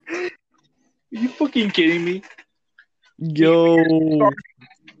you fucking kidding me? Yo.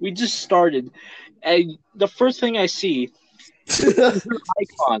 We just started, and the first thing I see is your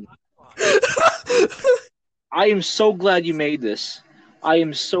icon. I am so glad you made this. I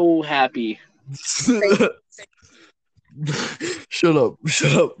am so happy. Shut up.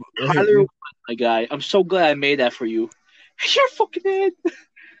 Shut up. I hate Tyler, you. my guy, I'm so glad I made that for you. You're fucking head.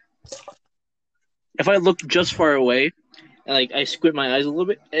 If I look just far away and like I squint my eyes a little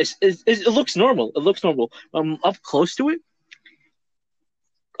bit, it looks normal. It looks normal. I'm up close to it.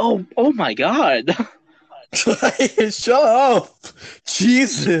 Oh my god. Shut up.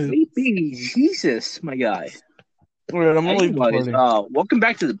 Jesus. Baby Jesus, my guy. All right, I'm gonna leave the Anyways, party. welcome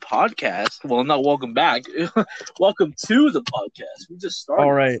back to the podcast. Well, not welcome back. Welcome to the podcast. We just started.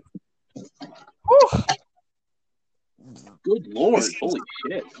 All right. Good lord, holy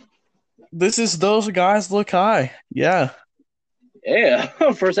shit. This is Those Guys Look High. Yeah. Yeah,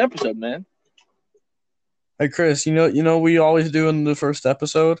 first episode, man. Hey Chris, you know we always do in the first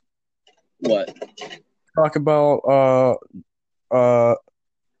episode? What? Talk about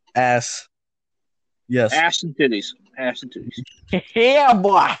ass. Yes. Ass and titties. Ass and titties. Yeah,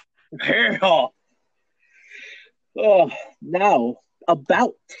 boy. Hell. Oh, now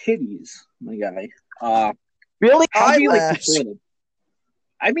about titties, my guy. Really? How do you like prefer them?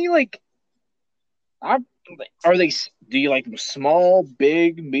 I mean, like, are they? Do you like them small,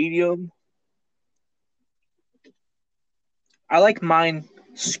 big, medium? I like mine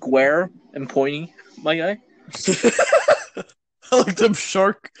square and pointy, my guy. I like them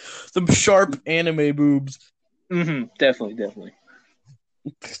sharp anime boobs. Definitely.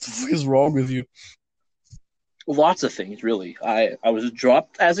 What the fuck is wrong with you? Lots of things, really. I was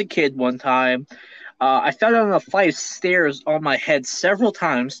dropped as a kid one time. I fell down a flight of stairs on my head several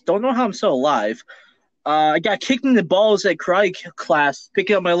times. Don't know how I'm still alive. I got kicked in the balls at karate class,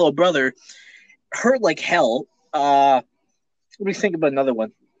 picking up my little brother. Hurt like hell. Let me think about another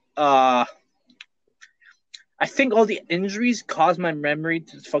one. I think all the injuries caused my memory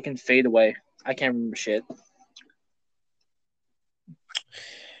to fucking fade away. I can't remember shit.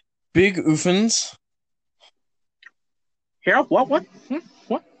 Big oofins. Here? What? What?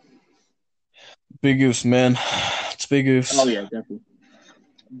 What? Big oofs, man. It's big oofs. Oh, yeah, definitely.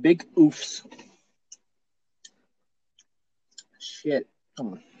 Big oofs. Shit. Come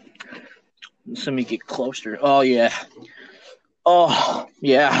on. Let me get closer. Oh, yeah. Oh,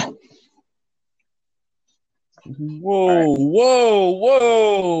 yeah. Whoa.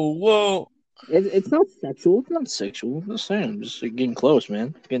 It's not sexual. It's not sexual. I'm just saying. I'm just getting close,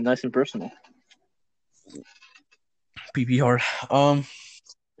 man. Getting nice and personal. PP hard. Oh,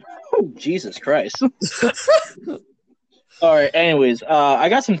 Jesus Christ. All right. Anyways, I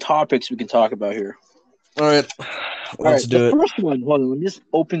got some topics we can talk about here. All right. Let's do it. The first one. Hold on. Let me just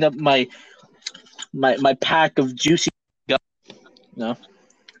open up my pack of juicy gum. No.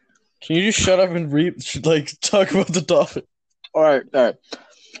 Can you just shut up and talk about the topic? All right.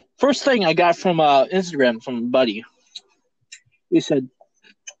 First thing I got from Instagram from a buddy. He said,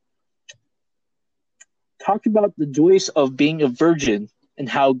 talk about the joys of being a virgin and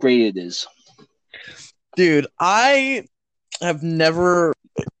how great it is. Dude, I have never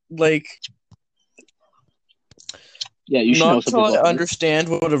Yeah, you should know something until I about understand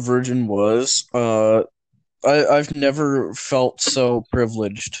what a virgin was. I've never felt so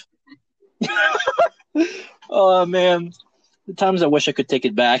privileged. Oh man, the times I wish I could take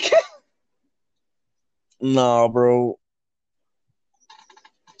it back. Nah, bro.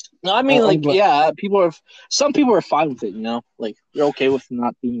 No, I mean, some people are fine with it. You know, like they're okay with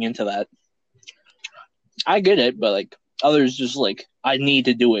not being into that. I get it, but like others just like I need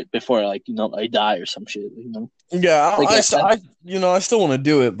to do it before I die or some shit. You know. Yeah, Like, I still want to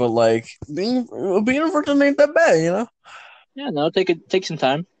do it, but like being a virgin ain't that bad, you know. Yeah, no, take some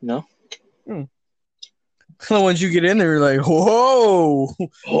time, you know. Once you get in there, you're like, whoa,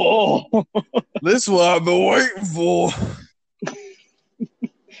 Oh, this is what I've been waiting for.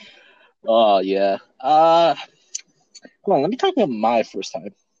 Oh yeah. Hold on, let me talk about my first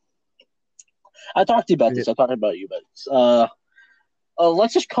time. I talked to you about this. I talked about you, but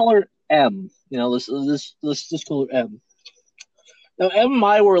let's just call her M. You know, let's just call her M. Now, M and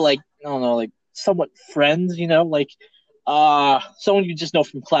I were like, I don't know, like somewhat friends. You know, like someone you just know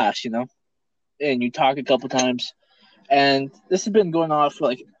from class. You know, and you talk a couple times, and this has been going on for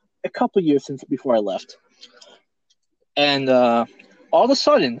like a couple years since before I left, and all of a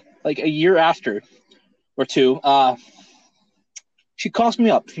sudden, like a year after or two, she calls me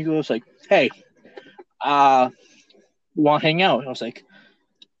up. She goes like, "Hey, want to hang out?" I was like,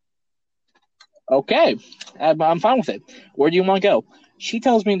 "Okay, I'm fine with it. Where do you want to go?" She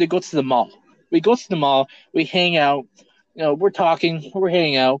tells me to go to the mall. We go to the mall. We hang out. We're talking. We're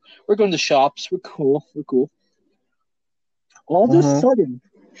hanging out. We're going to shops. We're cool. We're cool. All of a Uh-huh. sudden,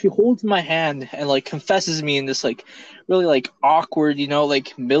 she holds my hand and like confesses me in this like really like awkward,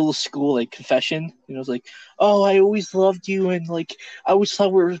 like middle school like confession. It's like, oh, I always loved you and like I always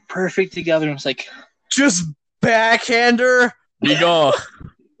thought we were perfect together. And it's like, Just backhander. Be gone.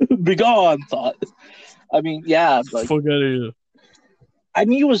 be gone, thought. I mean, yeah, like Fuck out of here. I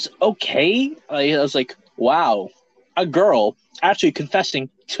mean, it was okay. I was like, wow, a girl actually confessing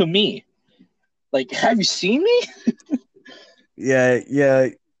to me. Like, have you seen me? Yeah, yeah.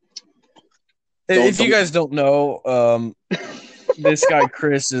 If you Don't guys don't know, this guy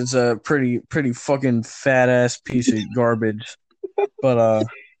Chris is a pretty fucking fat ass piece of garbage. But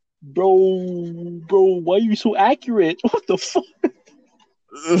bro, why are you so accurate? What the fuck?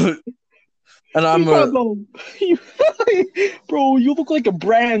 and I'm Yeah, a you, bro, you look like a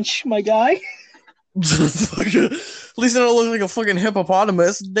branch, my guy. at least I don't look like a fucking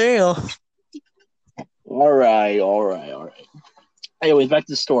hippopotamus. Damn. All right. Anyways, back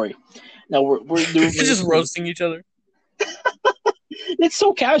to the story. Now we're doing We're just roasting each other. It's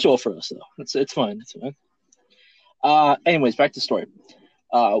so casual for us though. It's fine. It's fine. Anyways, back to the story.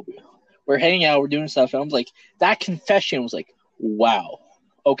 We're hanging out. We're doing stuff, and I'm like, that confession was like, wow.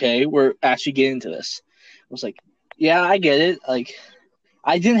 Okay, we're actually getting into this. I was like, yeah, I get it. Like,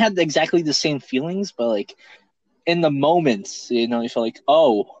 I didn't have exactly the same feelings, but like in the moments, you feel like,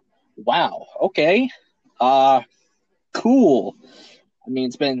 oh, wow, okay, cool. I mean,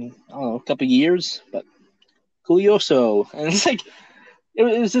 it's been I don't know a couple years, but curioso, and it's like it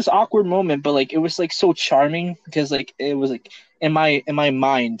was this awkward moment, but like it was like so charming because like it was like in my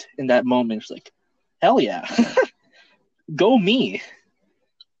mind in that moment, it's like, hell yeah, go me.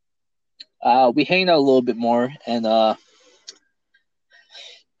 We hanged out a little bit more, and Then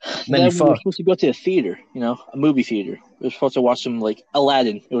you then we were fuck. supposed to go to a theater, a movie theater. We were supposed to watch some like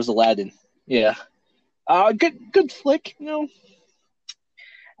Aladdin. It was Aladdin. Yeah. Good flick.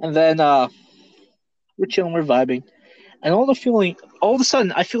 And then we're chilling, we're vibing, and all of a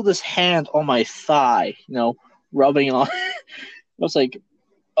sudden, I feel this hand on my thigh, rubbing on. I was like,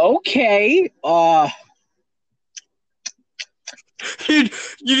 okay, You,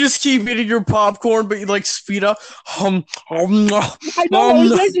 you just keep eating your popcorn, but you like speed up. I know I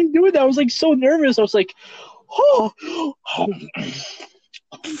was actually doing that. I was like so nervous. I was like, oh,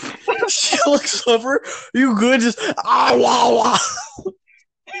 She looks over. You good? Just ow.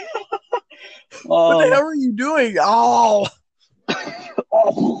 What the hell are you doing? Oh.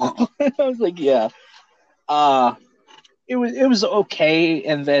 oh. I was like, yeah. Uh it was okay,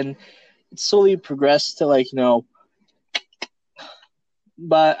 and then it slowly progressed to like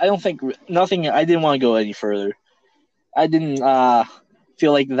but I don't think nothing. I didn't want to go any further. I didn't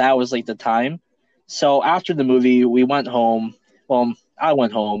feel like that was like the time. So after the movie, we went home. Well, I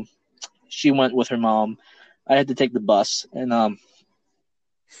went home. She went with her mom. I had to take the bus, and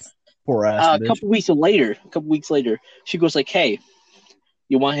Poor ass a bitch. couple weeks later, she goes like, "Hey,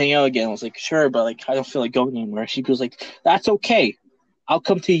 you want to hang out again?" I was like, "Sure," but like I don't feel like going anywhere. She goes like, "That's okay. I'll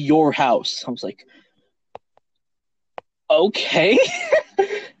come to your house." I was like, "Okay,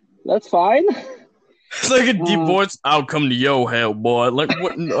 that's fine." It's like a deep voice. I'll come to your hell, boy. Like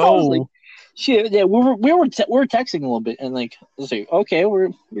what? I was like, Oh, shit. Yeah, we were texting a little bit, and like I was like, okay, we're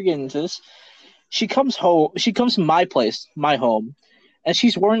getting into this. She comes home. She comes to my place, my home, and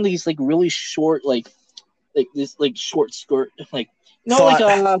she's wearing these like really short, like this like short skirt, like like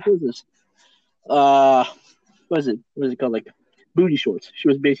what is this? Uh, what is it? What is it called? Like booty shorts. She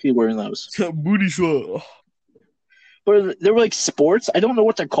was basically wearing those, booty shot. but they were like sports. I don't know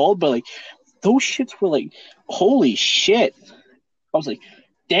what they're called, but like those shits were like, holy shit. I was like,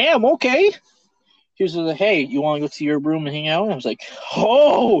 damn, okay. She was like, hey, you want to go to your room and hang out? And I was like,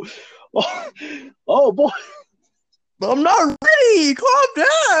 oh boy, I'm not ready. Calm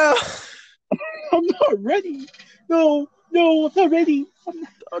down. I'm not ready. No, I'm not ready.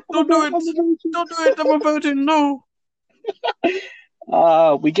 Don't do it. Don't do it. I'm a virgin. No.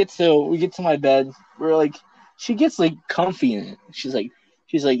 We get to my bed. We're like, she gets like comfy in it. She's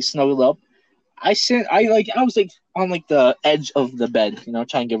like snuggled up. I was like on like the edge of the bed,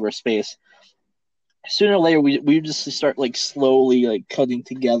 trying to give her space. Sooner or later, we just start like slowly like cutting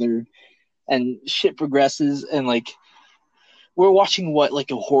together, and shit progresses, and like we're watching what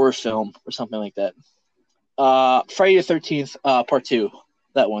like a horror film or something like that. Friday the 13th, part two,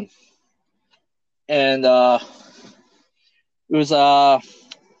 that one, and it was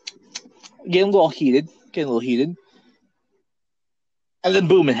getting a little heated, and then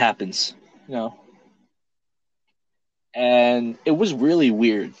boom, it happens, and it was really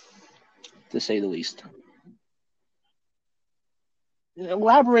weird. to say the least.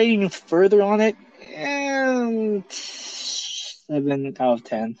 Elaborating further on it, 7 out of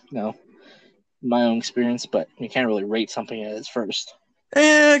 10. No, my own experience, but you can't really rate something at its first.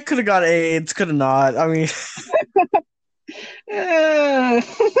 Could have got AIDS, could have not. I mean,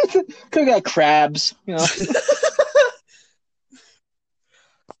 could have got crabs, could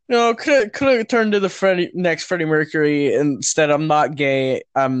have turned to the next Freddie Mercury. Instead, I'm not gay.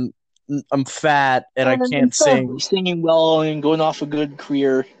 I'm fat and I can't sing. Singing well and going off a good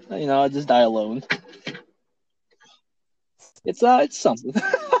career, I just die alone. It's something.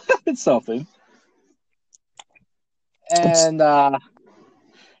 It's something. And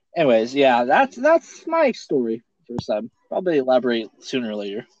anyways, yeah, that's my story. First time, probably elaborate sooner or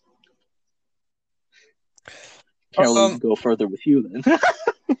later. Can't really go further with you then.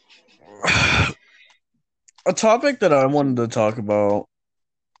 A topic that I wanted to talk about.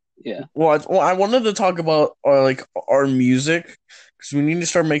 Yeah. Well, I wanted to talk about our music, because we need to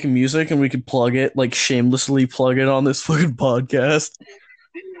start making music and we could plug it, shamelessly plug it on this fucking podcast.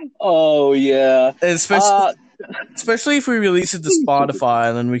 Oh yeah. And especially if we release it to Spotify,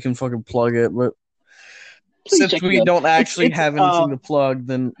 and then we can fucking plug it. But since we don't actually have anything to plug,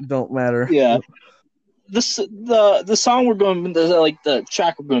 then don't matter. Yeah. The song the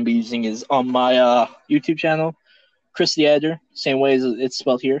track we're going to be using is on my YouTube channel, Chris the Editor, same way as it's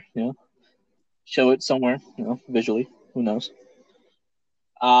spelled here. Show it somewhere, visually. Who knows?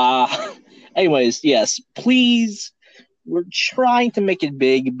 Anyways, yes, please. We're trying to make it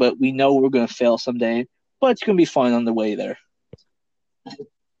big, but we know we're going to fail someday. But it's going to be fun on the way there.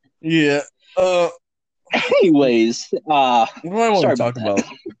 Yeah. Anyways, what do I want to talk about?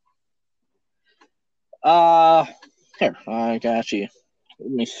 Here, I got you.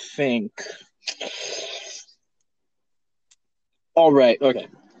 Let me think. All right, okay.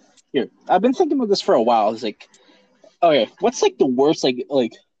 Here, I've been thinking about this for a while. It's like, okay, what's the worst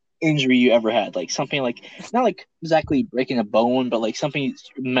injury you ever had? Something not exactly breaking a bone, but something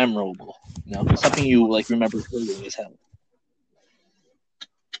memorable. Something you remember hurting as hell.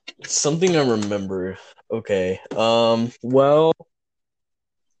 Something I remember. Okay. Well.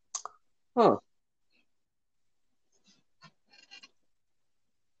 Huh.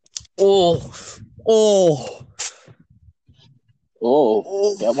 Oh.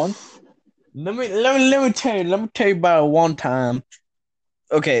 That one? Let me tell you about one time.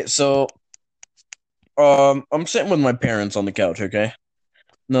 Okay, so I'm sitting with my parents on the couch, okay?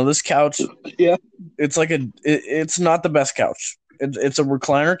 Now this couch, yeah, it's it's not the best couch. It's a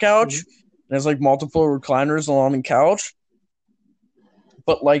recliner couch. Mm-hmm. There's multiple recliners along the couch.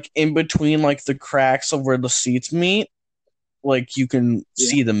 But in between the cracks of where the seats meet, you can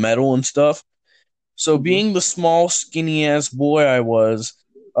see the metal and stuff. So being the small, skinny ass boy I was,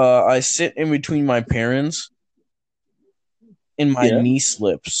 I sit in between my parents, and my knee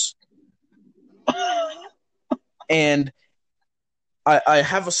slips, and I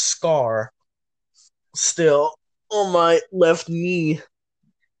have a scar still on my left knee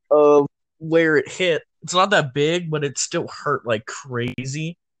of where it hit. It's not that big, but it still hurt like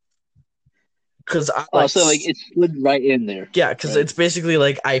crazy. Because it slid right in there. Yeah, because it's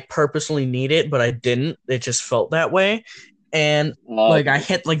basically I purposely need it, but I didn't. It just felt that way, and I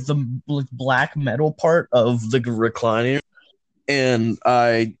hit the black metal part of the recliner, and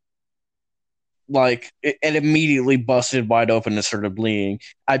I it immediately busted wide open and started bleeding.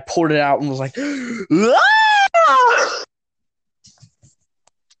 I poured it out and was like, ah!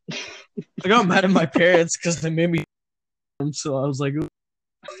 I got mad at my parents because they made me, so I was like, oh.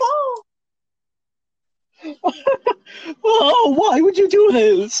 Oh, why would you do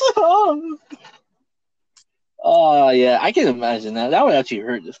this? Oh, yeah, I can imagine that. That would actually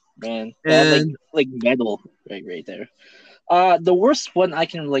hurt, man. And, metal right there. The worst one I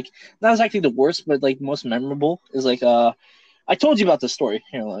can not exactly the worst, but most memorable is I told you about this story.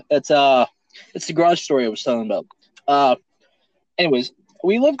 Here, it's the garage story I was telling about. Anyways,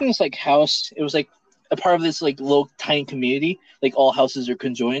 we lived in this house. It was a part of this little tiny community. All houses are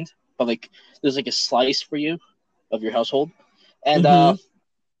conjoined, but there's a slice for you of your household, and the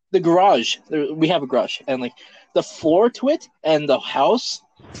garage. We have a garage, and the floor to it and the house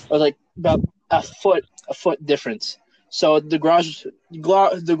are about a foot difference. So the garage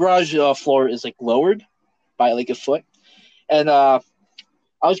floor is lowered by a foot, and I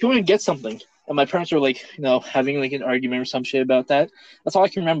was going to get something, and my parents were having an argument or some shit about that. That's all I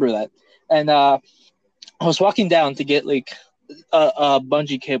can remember that, and I was walking down to get a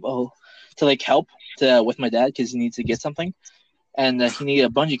bungee cable to help with my dad because he needs to get something, and he needed a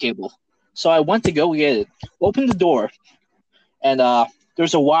bungee cable. So I went to go get it, opened the door, and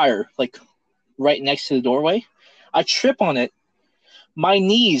there's a wire right next to the doorway. I trip on it. My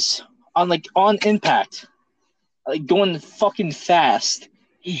knees on impact, like going fucking fast,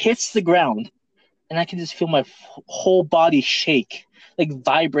 hits the ground, and I can just feel my whole body shake, like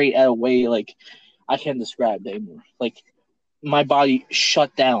vibrate at a way like I can't describe it anymore. Like my body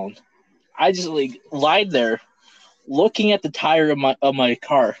shut down. I just like lied there, looking at the tire of my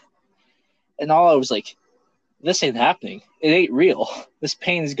car, and all I was like, "This ain't happening. It ain't real. This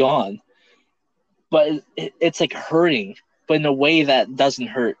pain is gone." But it's like hurting, but in a way that doesn't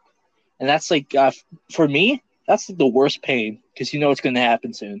hurt. And that's like, for me, that's like the worst pain because you know it's going to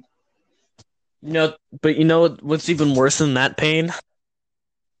happen soon. But what's even worse than that pain?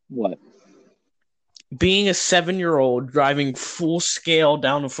 What? Being a 7-year-old driving full scale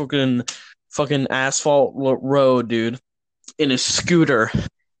down a fucking asphalt road, dude, in a scooter,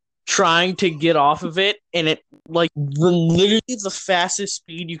 trying to get off of it, and it like literally the fastest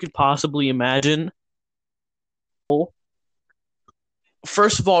speed you could possibly imagine.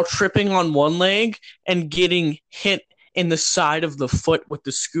 First of all, tripping on one leg and getting hit in the side of the foot with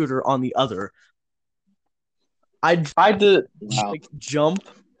the scooter on the other. I tried to jump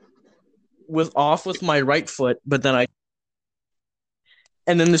off with my right foot, but then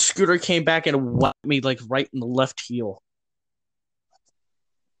the scooter came back and whacked me like right in the left heel.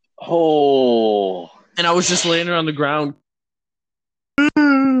 Oh. And I was just laying on the ground. How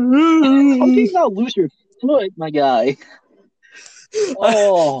do you not lose your foot, my guy?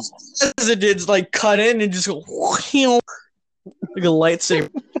 Oh. As it did, like cut in and just go like a lightsaber.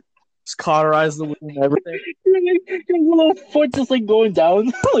 Just cauterize the wheel and everything. Your little foot just like going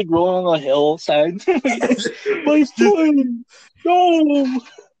down, like rolling on a hillside. My foot! No!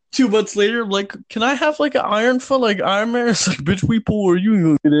 2 months later, I'm like, can I have like an iron foot like Iron Man? It's like, bitch, we poor. You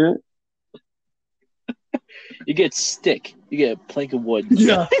can get it. You get stick. You get a plank of wood.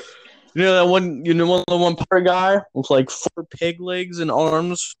 Yeah. That one, the one part guy with like 4 pig legs and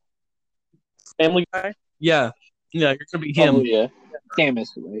arms? Family Guy? Yeah. Yeah, you're going to be him. Oh, yeah. Samus,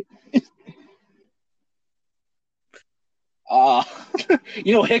 right?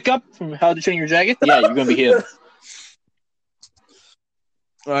 Hiccup from How to Train Your Dragon? Yeah, you're going to be him.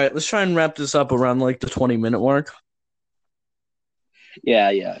 All right, let's try and wrap this up around like the 20-minute mark.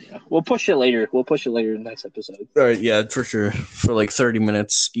 Yeah. We'll push it later. In the next episode. All right, yeah, for sure. For like 30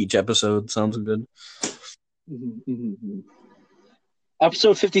 minutes each episode. Sounds good. Mm-hmm.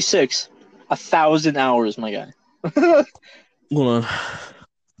 Episode 56. 1,000 hours, my guy. Hold on.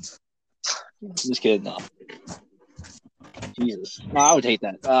 Just kidding. No. Jesus. No, I would hate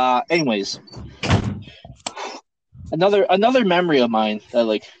that. Anyways. Another memory of mine that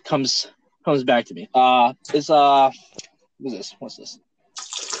like comes back to me. Is what's this?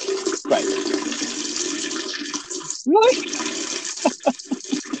 Right. Really?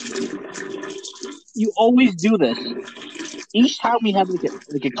 You always do this. Each time we have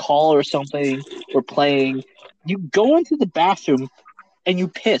like a call or something, we're playing, you go into the bathroom and you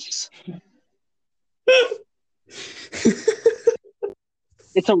piss.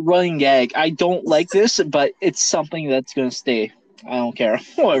 It's a running gag. I don't like this, but it's something that's gonna stay. I don't care.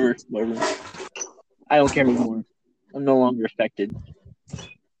 Whatever. I don't care anymore. I'm no longer affected.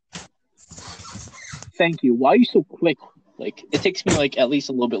 Thank you. Why are you so quick? Like, it takes me like at least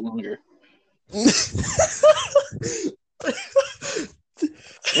a little bit longer.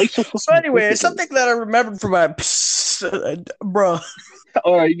 So anyway, something that I remembered from my bro.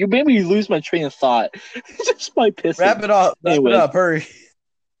 All right, you made me lose my train of thought. Just my piss. Wrap it up. Hurry.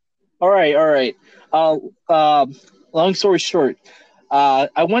 All right. Long story short,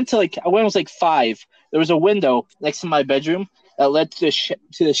 I went when I was like 5. There was a window next to my bedroom that led to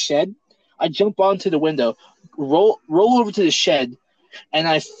the shed. I jump onto the window, roll over to the shed, and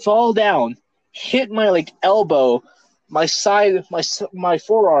I fall down, hit my like elbow, my side, my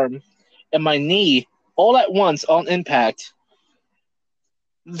forearm, and my knee all at once on impact.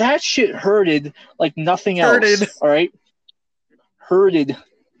 That shit hurted like nothing else. All right, hurted.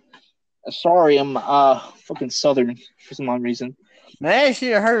 Sorry, I'm fucking Southern for some odd reason. Man,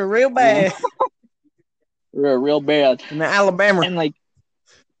 shit hurt real bad. Real bad. In Alabama. And like,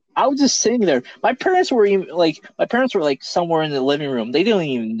 I was just sitting there. My parents were somewhere in the living room. They didn't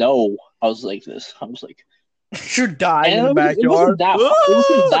even know I was like this. I was like, you're dying in the backyard. It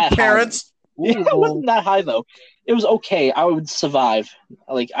wasn't that parents. It wasn't that high though. It was okay. I would survive.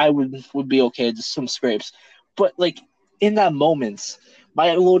 Like I would be okay. Just some scrapes. But like in that moment,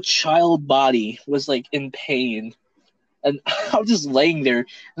 my little child body was like in pain, and I was just laying there.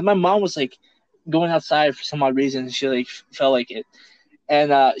 And my mom was like going outside for some odd reason. She like felt like it,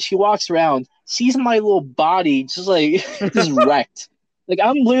 and she walks around, sees my little body just like just wrecked, Like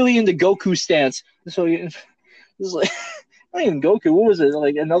I'm literally in the Goku stance. So this is like not even Goku. What was it?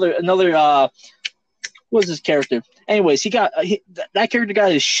 Like another what was his character? Anyways, that character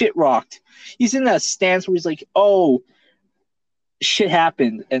got his shit rocked. He's in that stance where he's like, "Oh, shit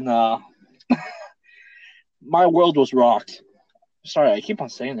happened," and my world was rocked. Sorry, I keep on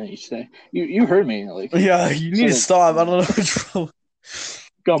saying that each day. You heard me. Like, Yeah, you need to stop. I don't know what's wrong.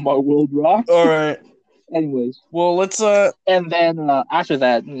 Got my world rocked. All right. Anyways, well, let's And then after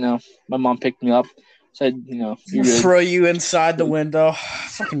that, my mom picked me up, said, you're good. Throw you inside the window.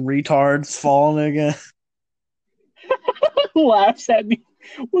 Fucking retards falling again. Laughs at me.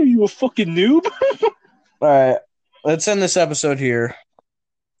 What are you, a fucking noob? All right, let's end this episode here.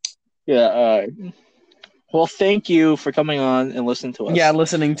 Yeah. All right. Well, thank you for coming on and listening to us. Yeah,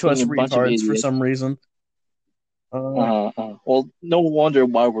 listening to us retards for some reason. Well, no wonder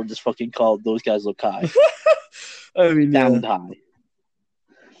why we're just fucking called Those Guys Look High. I mean, down high.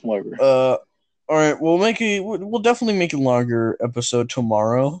 Whatever. All right, we'll definitely make a longer episode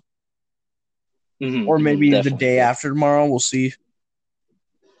tomorrow, or maybe the day after tomorrow. We'll see.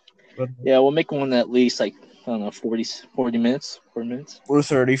 But, yeah, we'll make one at least like I don't know, 40 minutes, 4 minutes, or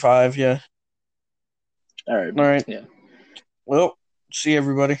 35. Yeah. All right. All right. Yeah. Well, see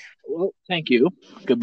everybody. Well, thank you. Goodbye.